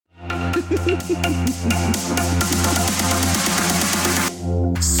So,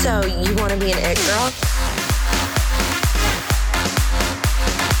 you want to be an it girl?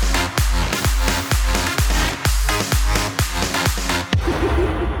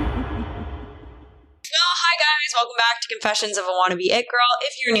 Welcome back to Confessions of a Wannabe It Girl.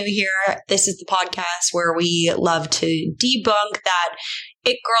 If you're new here, this is the podcast where we love to debunk that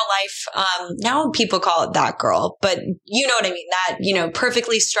it girl life. Now people call it that girl, but you know what I mean. That,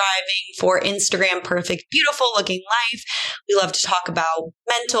 perfectly striving for Instagram perfect, beautiful looking life. We love to talk about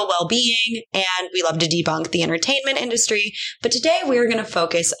mental well-being and we love to debunk the entertainment industry. But today we're going to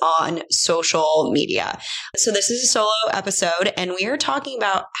focus on social media. So this is a solo episode and we are talking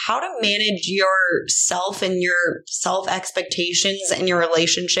about how to manage yourself and your self expectations and your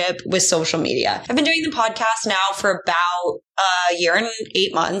relationship with social media. I've been doing the podcast now for about a year and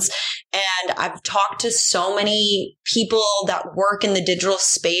 8 months. And I've talked to so many people that work in the digital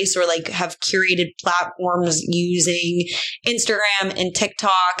space or like have curated platforms using Instagram and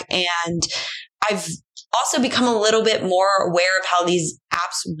TikTok. And I've also become a little bit more aware of how these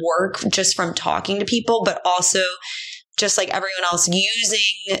apps work just from talking to people, but also just like everyone else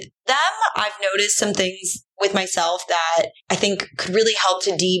using them. I've noticed some things with myself that I think could really help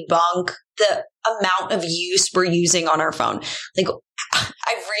to debunk the amount of use we're using on our phone. Like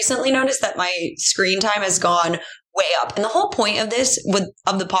I've recently noticed that my screen time has gone way up. And the whole point of this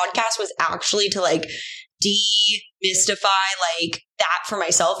of the podcast was actually to like demystify like that for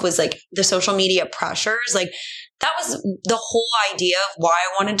myself, was like the social media pressures. Like that was the whole idea of why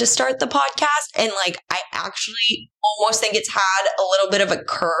I wanted to start the podcast. And like, I actually almost think it's had a little bit of a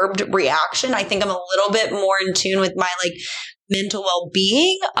curbed reaction. I think I'm a little bit more in tune with my like mental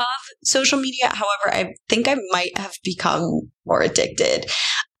well-being of social media. However, I think I might have become more addicted.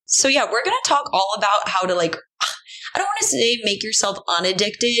 So yeah, we're going to talk all about how to like, I don't want to say make yourself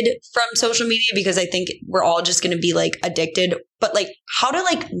unaddicted from social media because I think we're all just going to be like addicted, but like how to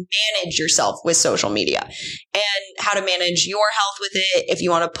like manage yourself with social media and how to manage your health with it. If you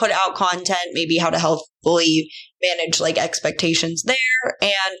want to put out content, maybe how to healthfully manage like expectations there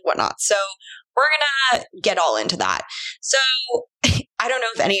and whatnot. So we're going to get all into that. So I don't know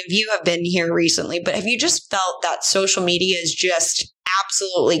if any of you have been here recently, but have you just felt that social media is just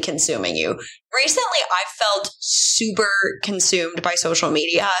absolutely consuming you? Recently, I've felt super consumed by social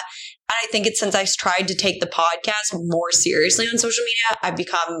media. And I think it's since I tried to take the podcast more seriously on social media, I've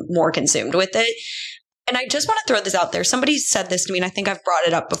become more consumed with it. And I just want to throw this out there. Somebody said this to me, and I think I've brought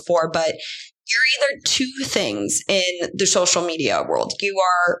it up before, but you're either two things in the social media world. You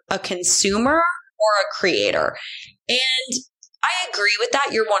are a consumer or a creator. And I agree with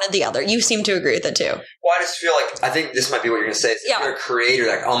that. You're one or the other. You seem to agree with it too. Well, I just feel like, I think this might be what you're going to say. Is if you're a creator,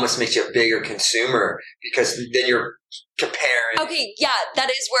 that almost makes you a bigger consumer because then you're comparing. Okay, yeah, that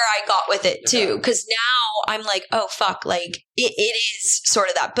is where I got with it too. Because now I'm like, oh, fuck, like it is sort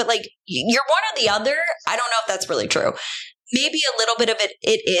of that. But like you're one or the other. I don't know if that's really true. Maybe a little bit of it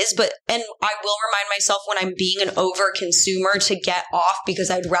is, and I will remind myself when I'm being an over consumer to get off because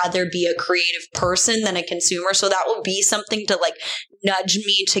I'd rather be a creative person than a consumer. So that will be something to like nudge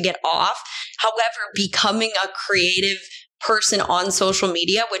me to get off. However, becoming a creative person on social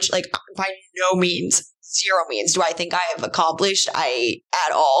media, which like by no means, zero means do I think I have accomplished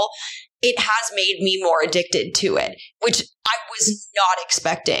at all. It has made me more addicted to it, which I was not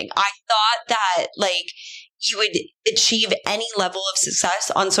expecting. I thought that like you would achieve any level of success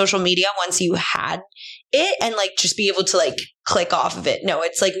on social media once you had it and like just be able to like click off of it. No,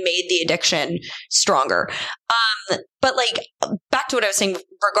 it's like made the addiction stronger. But like back to what I was saying,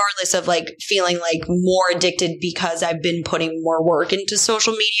 regardless of like feeling like more addicted because I've been putting more work into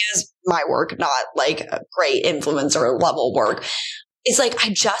social media, my work, not like a great influencer level work. It's like, I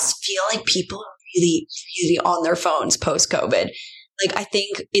just feel like people are really, really on their phones post-COVID. Like, I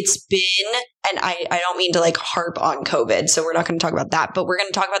think it's been, and I don't mean to like harp on COVID, so we're not going to talk about that, but we're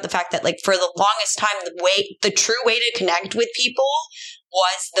going to talk about the fact that like for the longest time, the true way to connect with people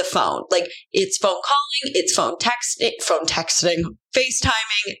was the phone. Like it's phone calling, it's phone texting,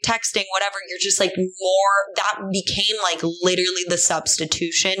 FaceTiming, texting, whatever. You're just like more, that became like literally the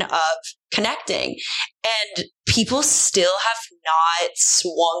substitution of connecting. And people still have not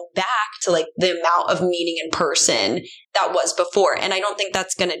swung back to like the amount of meeting in person that was before. And I don't think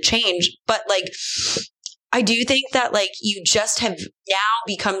that's going to change. But like, I do think that like you just have now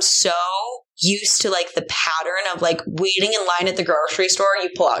become so used to like the pattern of like waiting in line at the grocery store, you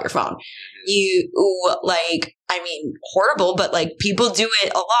pull out your phone. Horrible, but like people do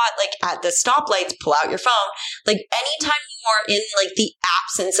it a lot, like at the stoplights, pull out your phone. Like anytime are in like the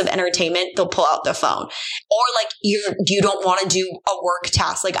absence of entertainment, they'll pull out the phone. Or like you don't want to do a work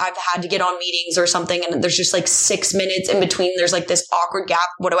task. Like I've had to get on meetings or something and there's just like 6 minutes in between. There's like this awkward gap.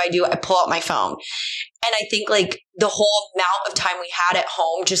 What do? I pull out my phone. And I think like the whole amount of time we had at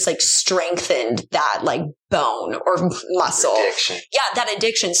home just like strengthened that like bone or muscle. Addiction. Yeah, that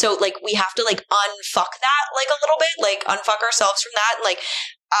addiction. So like we have to like unfuck that like a little bit, like unfuck ourselves from that. And like,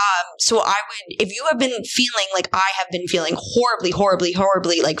 so I would, if you have been feeling like I have been feeling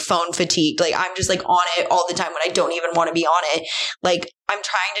horribly like phone fatigue, like I'm just like on it all the time when I don't even want to be on it. Like I'm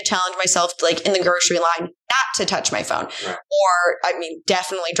trying to challenge myself to like in the grocery line, not to touch my phone. Right. Or I mean,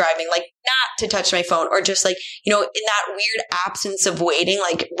 definitely driving, like not to touch my phone, or just like, you know, in that weird absence of waiting,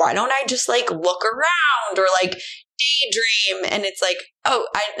 like why don't I just like look around or like daydream? And it's like, oh,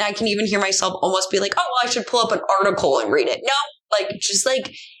 I can even hear myself almost be like, oh, well, I should pull up an article and read it. No, like just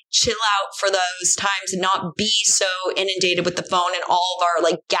like chill out for those times and not be so inundated with the phone and all of our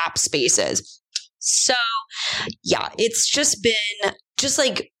like gap spaces. So yeah, it's just been just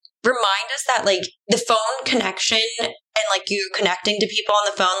like remind us that like the phone connection and like you connecting to people on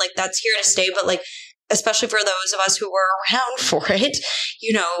the phone, like that's here to stay. But like, especially for those of us who were around for it,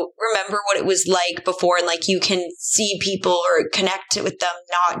 you know, remember what it was like before, and like you can see people or connect with them,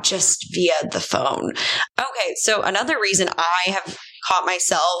 not just via the phone. Okay. So another reason I have caught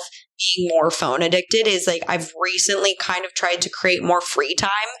myself being more phone addicted is like I've recently kind of tried to create more free time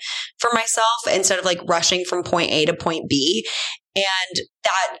for myself instead of like rushing from point A to point B. And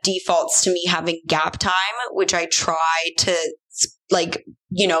that defaults to me having gap time, which I try to like,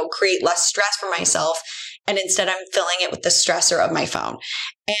 you know, create less stress for myself. And instead I'm filling it with the stressor of my phone.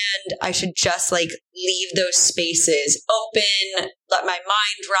 And I should just like leave those spaces open, let my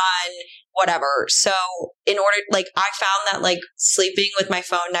mind run, whatever. So in order, like I found that like sleeping with my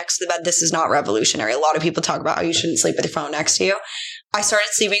phone next to the bed, this is not revolutionary. A lot of people talk about how you shouldn't sleep with your phone next to you. I started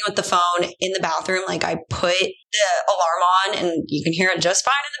sleeping with the phone in the bathroom. Like I put the alarm on and you can hear it just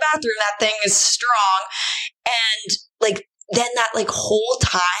fine in the bathroom. That thing is strong. And like, then that like whole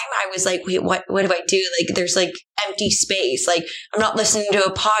time I was like, wait, what do I do? Like there's like empty space. Like I'm not listening to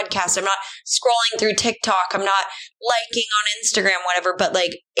a podcast. I'm not scrolling through TikTok. I'm not liking on Instagram, whatever. But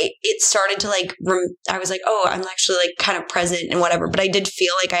like it started to like, I was like, oh, I'm actually like kind of present and whatever. But I did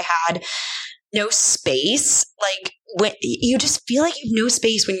feel like I had no space. Like when you just feel like you have no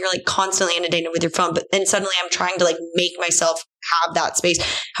space when you're like constantly inundated with your phone. But then suddenly I'm trying to like make myself have that space.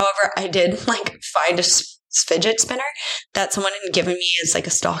 However, I did like find a fidget spinner that someone had given me as like a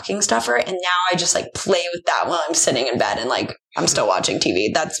stocking stuffer, and now I just like play with that while I'm sitting in bed and like I'm still watching TV.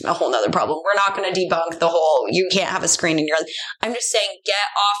 That's a whole nother problem. We're not going to debunk the whole you can't have a screen in your life. I'm just saying get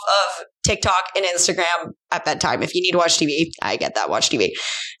off of TikTok and Instagram at bedtime. If you need to watch TV, I get that, watch TV.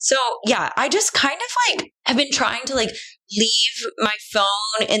 So yeah, I just kind of like have been trying to like leave my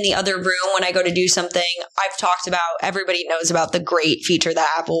phone in the other room when I go to do something. I've talked about, everybody knows about the great feature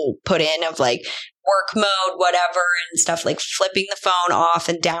that Apple put in of like work mode, whatever, and stuff like flipping the phone off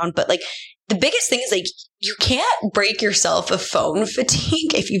and down. But like the biggest thing is like you can't break yourself of phone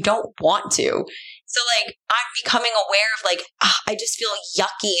fatigue if you don't want to. So like I'm becoming aware of like, I just feel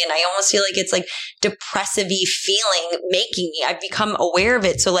yucky and I almost feel like it's like depressive-y feeling making me. I've become aware of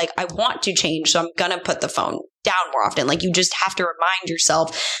it. So like I want to change. So I'm going to put the phone down more often. Like you just have to remind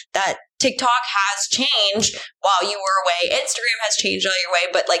yourself that TikTok has changed while you were away. Instagram has changed while you're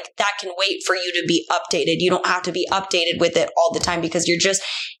away, but like that can wait for you to be updated. You don't have to be updated with it all the time because you're just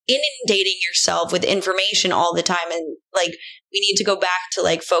inundating yourself with information all the time. And like we need to go back to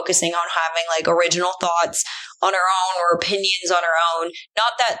like focusing on having like original thoughts on our own or opinions on our own.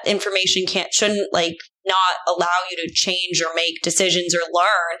 Not that information shouldn't like not allow you to change or make decisions or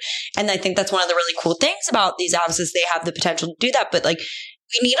learn. And I think that's one of the really cool things about these apps is they have the potential to do that. But like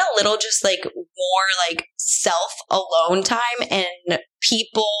we need a little just like more like self alone time and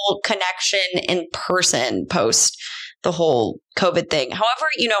people connection in person post the whole COVID thing. However,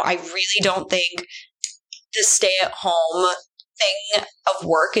 you know, I really don't think the stay at home thing of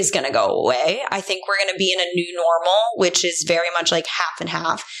work is going to go away. I think we're going to be in a new normal, which is very much like half and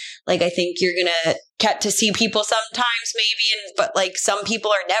half. Like, I think you're going to get to see people sometimes maybe, but like some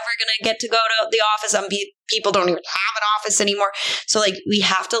people are never going to get to go to the office. Some people don't even have an office anymore. So like we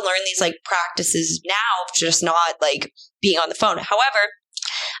have to learn these like practices now, just not like being on the phone. However,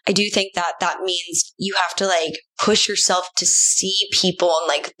 I do think that that means you have to like push yourself to see people in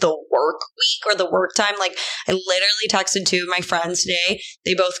like the work week or the work time. Like I literally texted 2 of my friends today.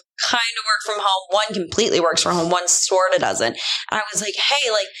 They both kind of work from home. One completely works from home. One sort of doesn't. And I was like,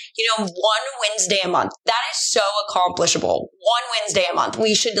 hey, like, you know, 1 Wednesday a month, that is so accomplishable. 1 Wednesday a month.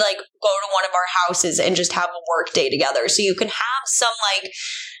 We should like go to one of our houses and just have a work day together. So you can have some like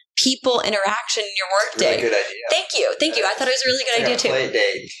people interaction in your work day. Really good idea. Thank you. I thought it was a really good idea too. Play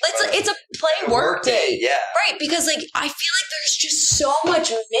day. It's a play work day. Yeah. Right. Because like, I feel like there's just so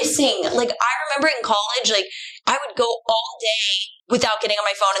much missing. Like I remember in college, like I would go all day without getting on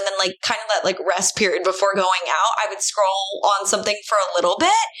my phone and then like kind of that like rest period before going out. I would scroll on something for a little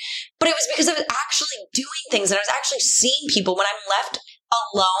bit, but it was because I was actually doing things and I was actually seeing people. When I'm left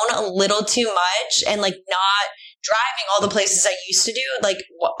alone a little too much and like not driving all the places I used to do, like,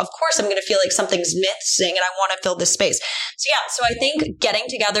 well, of course I'm going to feel like something's missing and I want to fill this space. So yeah, so I think getting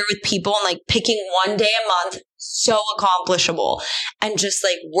together with people and like picking 1 day a month, so accomplishable, and just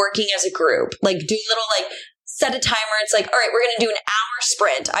like working as a group, like do little like set a timer. It's like, all right, we're going to do an hour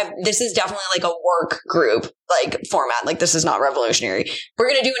sprint. This is definitely like a work group like format. Like this is not revolutionary. We're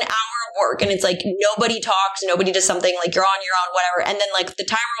going to do an hour of work and it's like nobody talks, nobody does something, like you're on your own, whatever. And then like the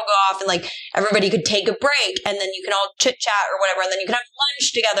timer will go off and like everybody could take a break and then you can all chit chat or whatever. And then you can have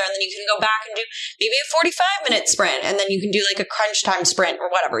lunch together and then you can go back and do maybe a 45-minute sprint and then you can do like a crunch time sprint or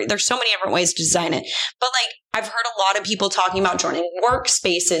whatever. There's so many different ways to design it. But like I've heard a lot of people talking about joining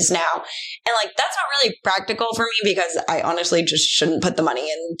workspaces now. And like, that's not really practical for me because I honestly just shouldn't put the money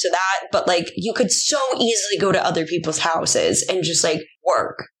into that. But like, you could so easily go to other people's houses and just like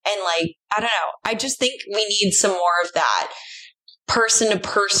work. And like, I don't know. I just think we need some more of that person to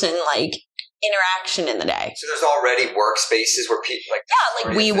person, like interaction in the day. So there's already workspaces where people like, yeah,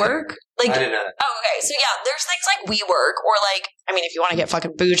 like WeWork. Like, I didn't know. Oh, okay. So yeah, there's things like WeWork or like, I mean, if you want to get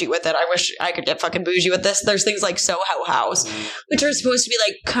fucking bougie with it, I wish I could get fucking bougie with this. There's things like Soho House, which are supposed to be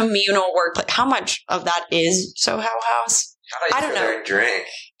like communal work. Like, how much of that is Soho House? I don't know. Drink.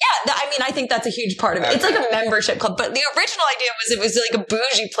 Yeah, I mean, I think that's a huge part of it. Okay. It's like a membership club, but the original idea was it was like a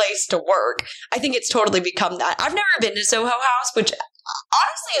bougie place to work. I think it's totally become that. I've never been to Soho House, which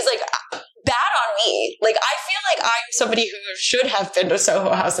honestly is like bad on me. Like, I feel like I'm somebody who should have been to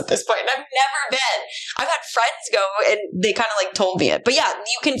Soho House at this point, and I've never been. I've had friends go, and they kind of like told me it. But yeah,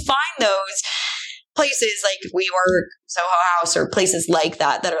 you can find those places like WeWork, Soho House, or places like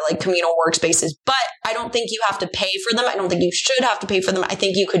that that are like communal workspaces. But I don't think you have to pay for them. I don't think you should have to pay for them. I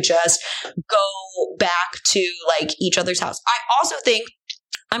think you could just go back to like each other's house. I also think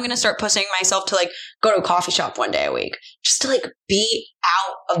I'm going to start pushing myself to like go to a coffee shop 1 day a week just to like be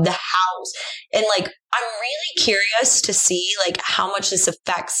out of the house. And like, I'm really curious to see like how much this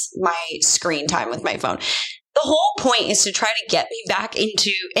affects my screen time with my phone. The whole point is to try to get me back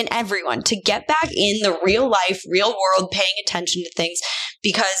into, and everyone, to get back in the real life, real world, paying attention to things,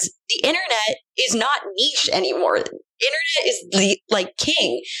 because the internet is not niche anymore. The internet is the like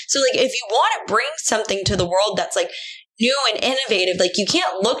king. So like, if you want to bring something to the world that's like new and innovative, like you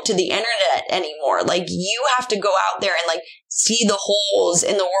can't look to the internet anymore. Like you have to go out there and like see the holes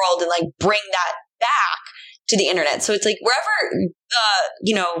in the world and like bring that back to the internet. So it's like wherever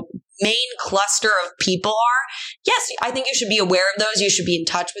the, main cluster of people are, yes, I think you should be aware of those. You should be in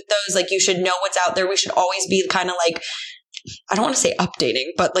touch with those. Like you should know what's out there. We should always be kind of like, I don't want to say updating,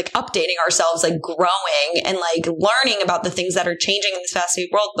 but like updating ourselves, like growing and like learning about the things that are changing in this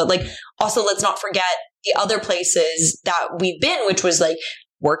fast-paced world. But like also let's not forget the other places that we've been, which was like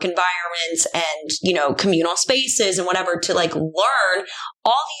work environments and, communal spaces and whatever, to like learn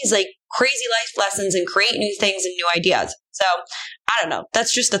all these like crazy life lessons and create new things and new ideas. So I don't know.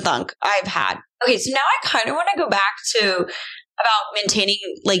 That's just a thunk I've had. Okay. So now I kind of want to go back to about maintaining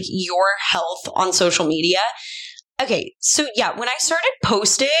like your health on social media. Okay. So yeah, when I started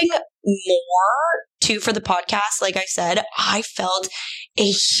posting more too for the podcast, like I said, I felt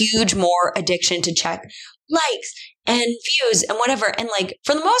a huge more addiction to check likes and views and whatever. And like,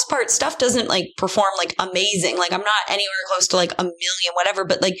 for the most part, stuff doesn't like perform like amazing. Like I'm not anywhere close to like 1 million, whatever,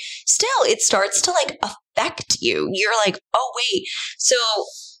 but like still it starts to like affect you. You're like, oh wait. So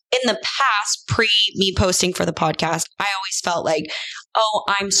in the past, pre me posting for the podcast, I always felt like, oh,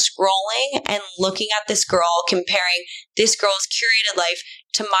 I'm scrolling and looking at this girl, comparing this girl's curated life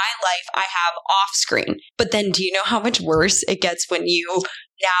to my life I have off screen. But then do you know how much worse it gets when you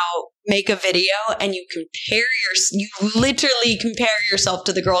now make a video and you literally compare yourself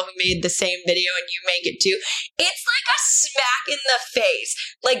to the girl who made the same video and you make it too? It's like a smack in the face.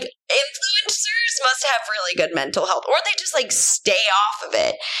 Like influencers must have really good mental health, or they just like stay off of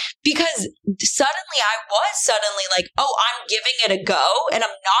it, because suddenly I was like, oh, I'm giving it a go. go and I'm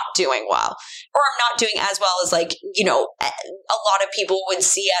not doing well, or I'm not doing as well as like, you know, a lot of people would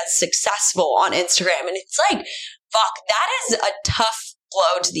see as successful on Instagram. And it's like, fuck, that is a tough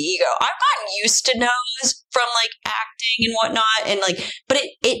blow to the ego. I've gotten used to no's from like acting and whatnot, and like, but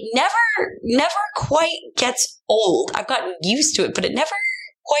it never quite gets old. I've gotten used to it, but it never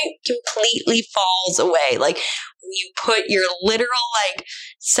quite completely falls away. Like when you put your literal like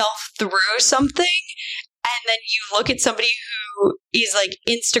self through something, and then you look at somebody who is like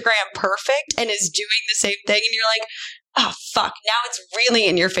Instagram perfect and is doing the same thing, and you're like, oh, fuck. Now it's really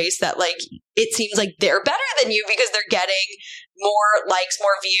in your face that like it seems like they're better than you because they're getting more likes,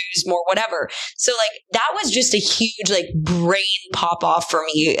 more views, more whatever. So like that was just a huge like brain pop off for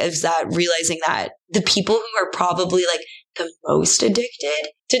me, is that realizing that the people who are probably like the most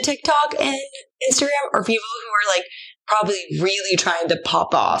addicted to TikTok and Instagram are people who are like probably really trying to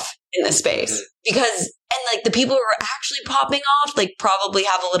pop off in the space. Because, and like the people who are actually popping off, like probably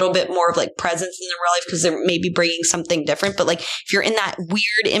have a little bit more of like presence in their real life because they're maybe bringing something different. But like if you're in that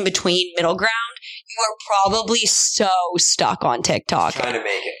weird in between middle ground, you are probably so stuck on TikTok. Just trying to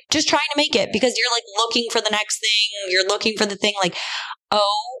make it. Just trying to make it because you're like looking for the next thing. You're looking for the thing like,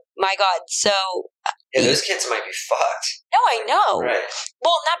 oh my God. So. Yeah, those kids might be fucked. No, I know. Right.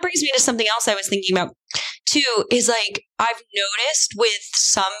 Well, and that brings me to something else I was thinking about too, is like I've noticed with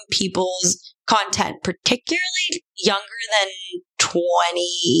some people's content, particularly younger than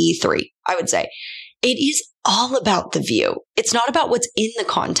 23, I would say, it is all about the view. It's not about what's in the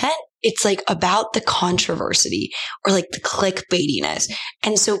content. It's like about the controversy or like the clickbaitiness.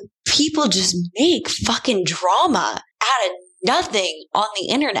 And so people just make fucking drama out of nothing on the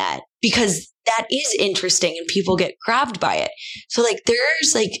internet because that is interesting and people get grabbed by it. So like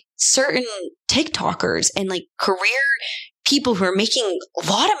there's like certain TikTokers and like career people who are making a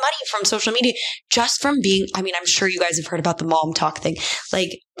lot of money from social media just from being, I mean, I'm sure you guys have heard about the mom talk thing. Like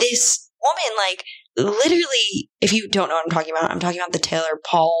this woman, like literally, if you don't know what I'm talking about the Taylor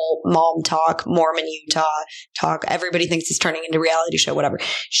Paul mom talk, Mormon Utah talk. Everybody thinks it's turning into a reality show, whatever.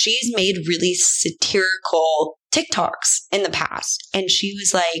 She's made really satirical TikToks in the past. And she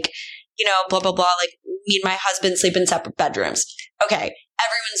was like, you know, blah, blah, blah, like me and my husband sleep in separate bedrooms. Okay.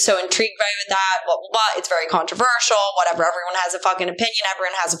 Everyone's so intrigued by that, blah, blah, blah. It's very controversial, whatever. Everyone has a fucking opinion.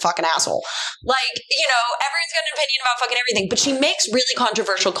 Everyone has a fucking asshole. Like, you know, everyone's got an opinion about fucking everything, but she makes really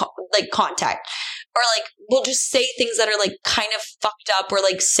controversial content. Or like, we'll just say things that are like kind of fucked up or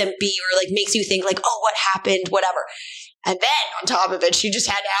like simpy or like makes you think like, oh, what happened, whatever. And then on top of it, she just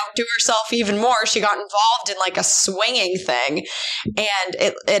had to outdo herself even more. She got involved in like a swinging thing and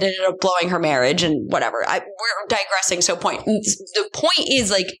it ended up blowing her marriage and whatever. We're digressing. So the point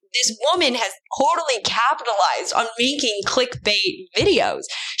is like this woman has totally capitalized on making clickbait videos.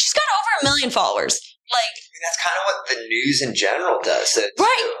 She's got over 1 million followers. Like that's kind of what the news in general does.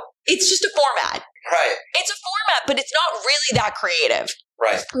 Right. It's just a format. Right. It's a format, but it's not really that creative.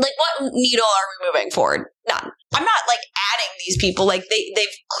 Right. Like, what needle are we moving forward? None. I'm not, like, adding these people. Like,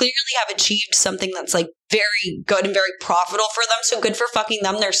 they've clearly have achieved something that's, like, very good and very profitable for them. So good for fucking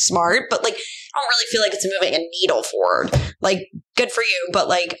them. They're smart. But, like, I don't really feel like it's moving a needle forward. Like, good for you. But,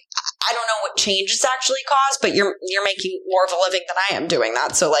 like, I don't know what change it's actually caused. But you're making more of a living than I am doing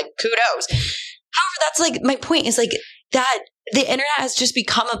that. So, like, kudos. However, that's, like, my point is, like, that the internet has just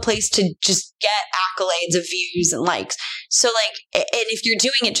become a place to just get accolades of views and likes. So like, and if you're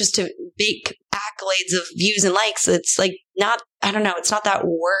doing it just to make accolades of views and likes, it's like not, I don't know, it's not that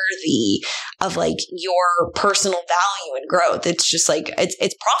worthy of like your personal value and growth. It's just like,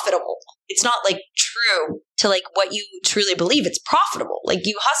 it's profitable. It's not like true to like what you truly believe. It's profitable. Like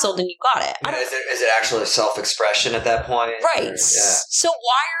you hustled and you got it. Is it actually self-expression at that point? Right. Or, yeah. So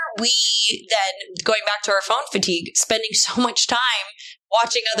why are we then, going back to our phone fatigue, spending so much time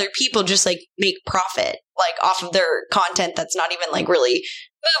watching other people just like make profit like off of their content that's not even like really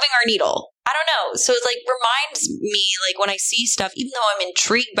moving our needle? I don't know. So it like reminds me like when I see stuff, even though I'm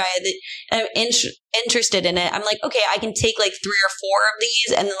intrigued by it and I'm interested in it, I'm like, okay, I can take like 3 or 4 of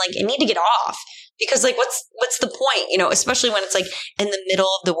these and then like I need to get off. Because like what's the point, you know, especially when it's like in the middle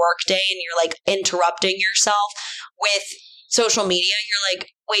of the workday and you're like interrupting yourself with social media. You're like,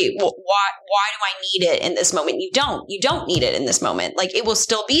 wait, why do I need it in this moment? You don't need it in this moment. Like it will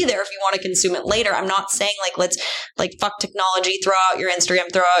still be there if you want to consume it later. I'm not saying like, let's like fuck technology, throw out your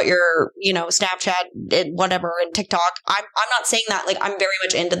Instagram, throw out your, you know, Snapchat, whatever, and TikTok. I'm not saying that. Like I'm very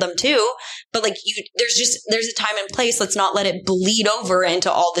much into them too, but like there's a time and place. Let's not let it bleed over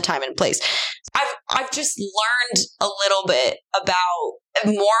into all the time and place. I've just learned a little bit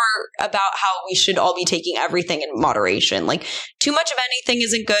more about how we should all be taking everything in moderation. Like too much of anything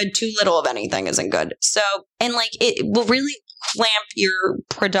isn't good. Too little of anything isn't good. So, and like it will really clamp your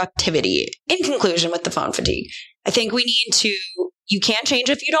productivity. In conclusion with the phone fatigue, I think we need to, you can't change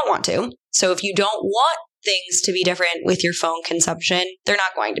if you don't want to. So if you don't want things to be different with your phone consumption, they're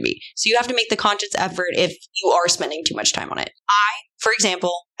not going to be. So you have to make the conscious effort if you are spending too much time on it. I, for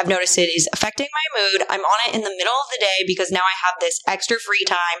example, have noticed it is affecting my mood. I'm on it in the middle of the day because now I have this extra free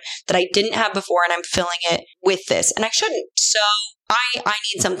time that I didn't have before, and I'm filling it with this. And I shouldn't. So I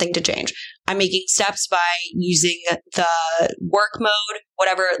need something to change. I'm making steps by using the work mode,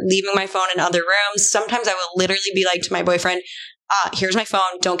 whatever, leaving my phone in other rooms. Sometimes I will literally be like to my boyfriend, here's my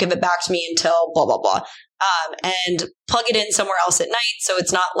phone. Don't give it back to me until blah, blah, blah. And plug it in somewhere else at night so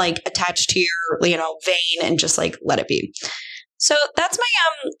it's not like attached to your, vein, and just like let it be. So that's my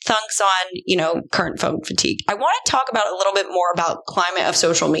thunks on, current phone fatigue. I want to talk about a little bit more about climate of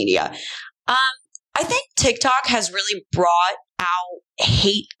social media. I think TikTok has really brought out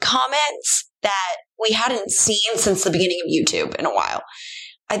hate comments that we hadn't seen since the beginning of YouTube in a while.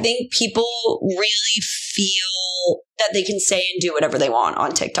 I think people really feel that they can say and do whatever they want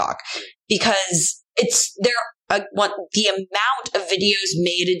on TikTok because the amount of videos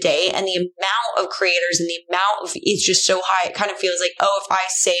made a day and the amount of creators and the amount of, it's just so high. It kind of feels like, oh, if I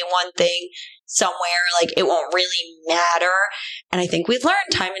say one thing somewhere, like it won't really matter. And I think we've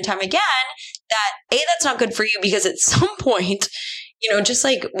learned time and time again that that's not good for you because at some point, just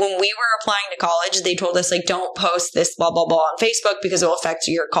like when we were applying to college, they told us like, don't post this blah, blah, blah on Facebook because it will affect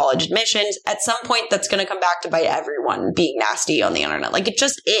your college admissions. At some point, that's going to come back to bite everyone being nasty on the internet. Like it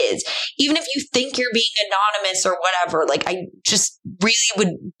just is. Even if you think you're being anonymous or whatever, like I just really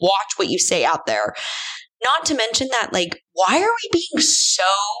would watch what you say out there. Not to mention that, like, why are we being so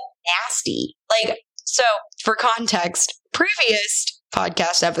nasty? Like, so for context, previous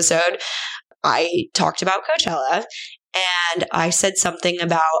podcast episode, I talked about Coachella. And I said something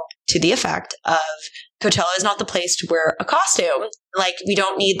to the effect of Coachella is not the place to wear a costume. Like, we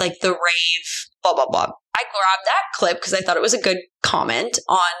don't need like the rave, blah, blah, blah. I grabbed that clip because I thought it was a good comment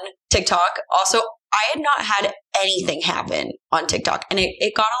on TikTok. Also, I had not had anything happen on TikTok, and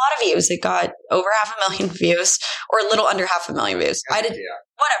it got a lot of views. It got over 500,000 views, or a little under 500,000 views. Whatever.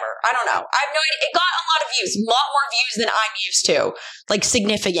 I don't know. I have no idea. It got a lot of views, a lot more views than I'm used to, like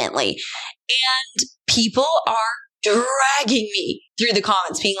significantly. And people are dragging me through the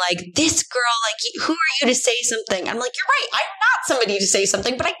comments being like, this girl, like, who are you to say something? I'm like, you're right. I'm not somebody to say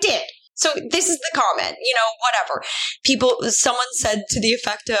something, but I did. So this is the comment, whatever. Someone said to the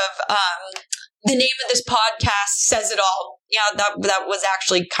effect of, the name of this podcast says it all. Yeah, that was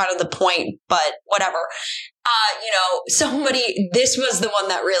actually kind of the point, but whatever. This was the one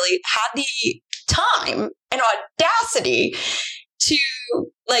that really had the time and audacity to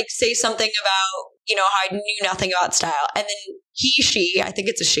like say something about, how I knew nothing about style. And then she, I think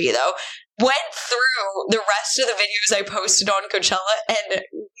it's a she though, went through the rest of the videos I posted on Coachella and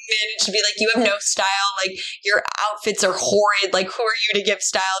managed to be like, you have no style. Like, your outfits are horrid. Like, who are you to give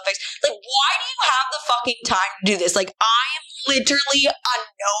style advice? Like, why do you have the fucking time to do this? Like, I am literally a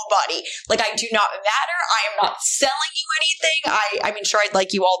nobody. Like, I do not matter. I am not selling you anything. I mean, sure, I'd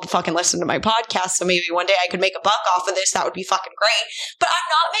like you all to fucking listen to my podcast, so maybe one day I could make a buck off of this. That would be fucking great. But I'm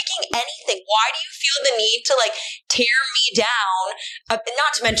not making anything. Why do you feel the need to, like, tear me down?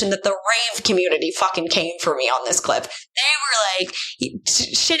 Not to mention that the rave community fucking came for me on this clip. They were like,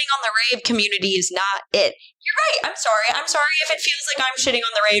 shitting on the rave community is not it. You're right. I'm sorry if it feels like I'm shitting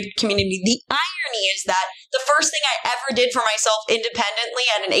on the rave community. The irony is that the first thing I ever did for myself independently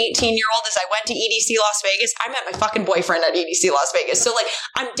at an 18-year-old is I went to EDC Las Vegas. I met my fucking boyfriend at EDC Las Vegas. So, like,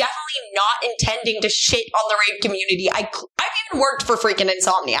 I'm definitely not intending to shit on the rave community. I've even worked for freaking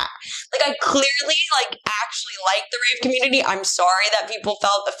Insomniac. Like, I clearly, like, actually like the rave community. I'm sorry that people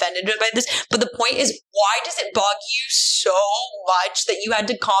felt offended by this. But the point is, why does it bug you so much that you had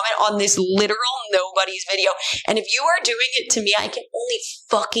to comment on this literal nobody's video? And if you are doing it to me, I can only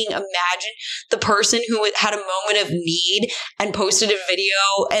fucking imagine the person who had a moment of need and posted a video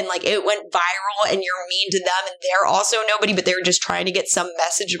and like it went viral and you're mean to them and they're also nobody, but they're just trying to get some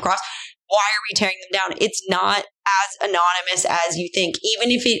message across. Why are we tearing them down? It's not as anonymous as you think.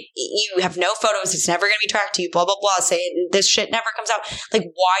 Even if you have no photos, it's never going to be tracked to you, blah, blah, blah, saying this shit never comes out. Like,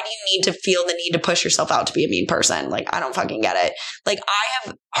 why do you need to feel the need to push yourself out to be a mean person? Like, I don't fucking get it. Like, I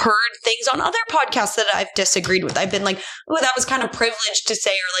have heard things on other podcasts that I've disagreed with. I've been like, oh, that was kind of privileged to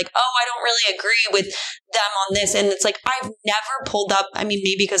say, or like, oh, I don't really agree with them on this. And it's like, I've never pulled up, I mean,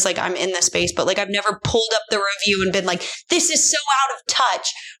 maybe because like I'm in the space, but like I've never pulled up the review and been like, this is so out of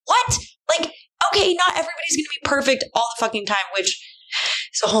touch. What? Like, okay, not everybody's going to be perfect all the fucking time, which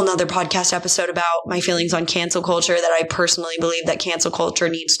it's a whole nother podcast episode about my feelings on cancel culture, that I personally believe that cancel culture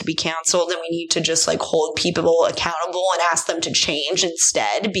needs to be canceled and we need to just like hold people accountable and ask them to change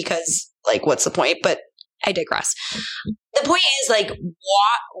instead, because like, what's the point? But I digress. The point is, like, why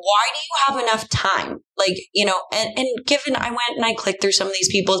do you have enough time? Like, you know, and given I went and I clicked through some of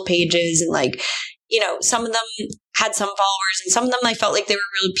these people's pages, and like, you know, some of them had some followers and some of them I felt like they were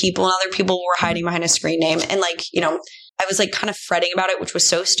real people and other people were hiding behind a screen name. And like, you know, I was like kind of fretting about it, which was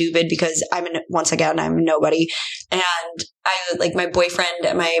so stupid because once again, I'm nobody. And I like my boyfriend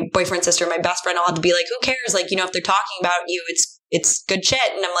and my boyfriend's sister, my best friend all had to be like, who cares? Like, you know, if they're talking about you, it's good shit.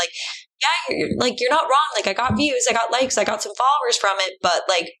 And I'm like, yeah, you're not wrong. Like, I got views, I got likes, I got some followers from it, but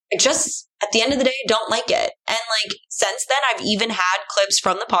like, I just, at the end of the day, don't like it. And like, since then, I've even had clips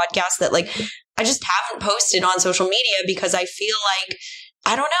from the podcast that like, I just haven't posted on social media because I feel like,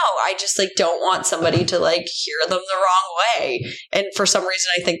 I don't know, I just like don't want somebody to like hear them the wrong way. And for some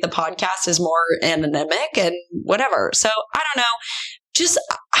reason, I think the podcast is more anonymous and whatever. So I don't know.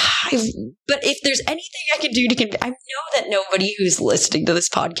 But if there's anything I can do to I know that nobody who's listening to this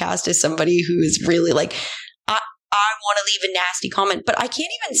podcast is somebody who is really like, I want to leave a nasty comment, but I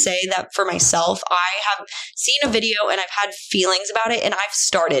can't even say that for myself. I have seen a video and I've had feelings about it, and I've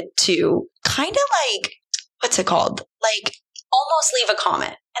started to kind of like, what's it called? Like almost leave a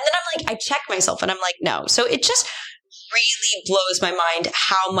comment. And then I'm like, I check myself and I'm like, no. So it just really blows my mind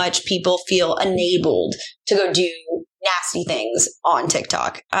how much people feel enabled to go do nasty things on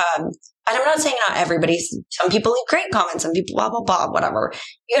TikTok. And I'm not saying not everybody. Some people leave great comments, some people blah, blah, blah, whatever.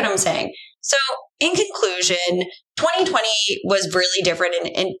 You know what I'm saying? So in conclusion, 2020 was really different, and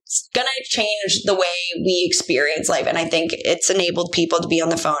it's going to change the way we experience life. And I think it's enabled people to be on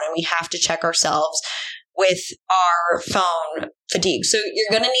the phone, and we have to check ourselves with our phone fatigue. So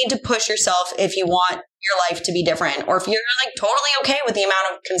you're going to need to push yourself if you want your life to be different, or if you're like totally okay with the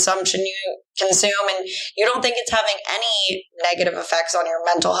amount of consumption you consume and you don't think it's having any negative effects on your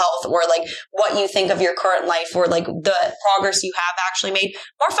mental health or like what you think of your current life or like the progress you have actually made,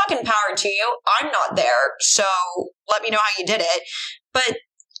 more fucking power to you. I'm not there. So let me know how you did it. But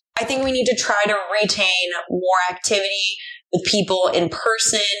I think we need to try to retain more activity with people in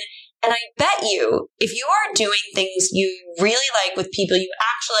person. And I bet you, if you are doing things you really like with people you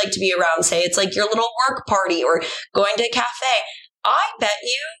actually like to be around, say it's like your little work party or going to a cafe, I bet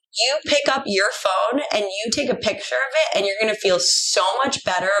you pick up your phone and you take a picture of it and you're going to feel so much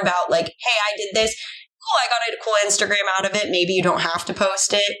better about like, hey, I did this. Cool, I got a cool Instagram out of it. Maybe you don't have to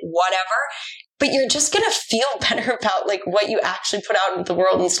post it, whatever. But you're just going to feel better about like what you actually put out into the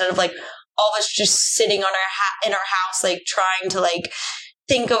world instead of like all of us just sitting on in our house, like trying to like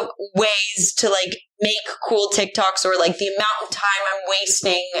think of ways to like make cool TikToks, or like the amount of time I'm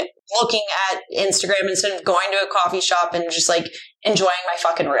wasting looking at Instagram instead of going to a coffee shop and just like enjoying my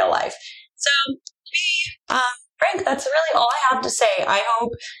fucking real life. So, Frank, that's really all I have to say. I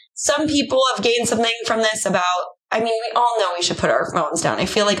hope some people have gained something from this about, I mean, we all know we should put our phones down. I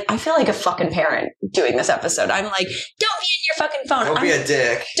feel like a fucking parent doing this episode. I'm like, don't be on your fucking phone. Don't be a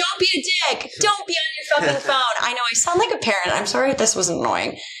dick. Don't be a dick. Don't be on your fucking phone. I know I sound like a parent. I'm sorry if this was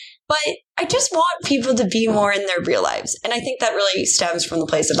annoying. But I just want people to be more in their real lives. And I think that really stems from the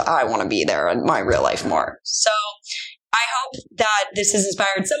place of I want to be there in my real life more. So I hope that this has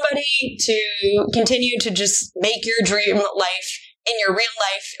inspired somebody to continue to just make your dream life in your real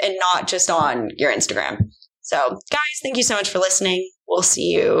life and not just on your Instagram. So, guys, thank you so much for listening. We'll see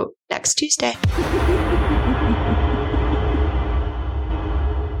you next Tuesday.